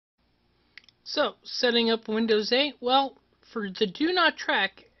So, setting up Windows 8, well, for the Do Not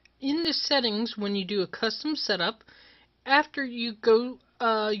Track, in the settings when you do a custom setup, after you go,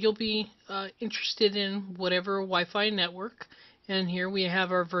 you'll be interested in whatever Wi-Fi network, and here we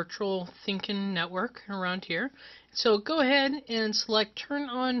have our virtual thinking network around here. So go ahead and select Turn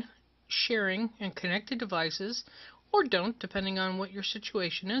on Sharing and Connected Devices, or don't, depending on what your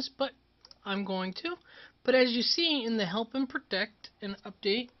situation is, but I'm going to. But as you see in the Help and Protect and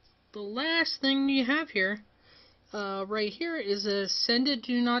Update, the last thing you have here, right here, is a Send a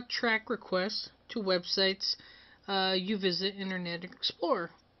Do Not Track request to websites you visit Internet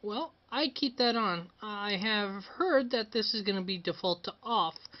Explorer. Well, I keep that on. I have heard that this is going to be default to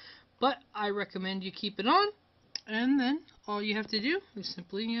off, but I recommend you keep it on, and then all you have to do is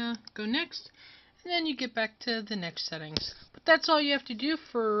simply go next, and then you get back to the next settings. But that's all you have to do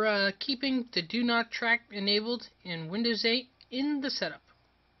for keeping the Do Not Track enabled in Windows 8 in the setup.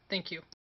 Thank you.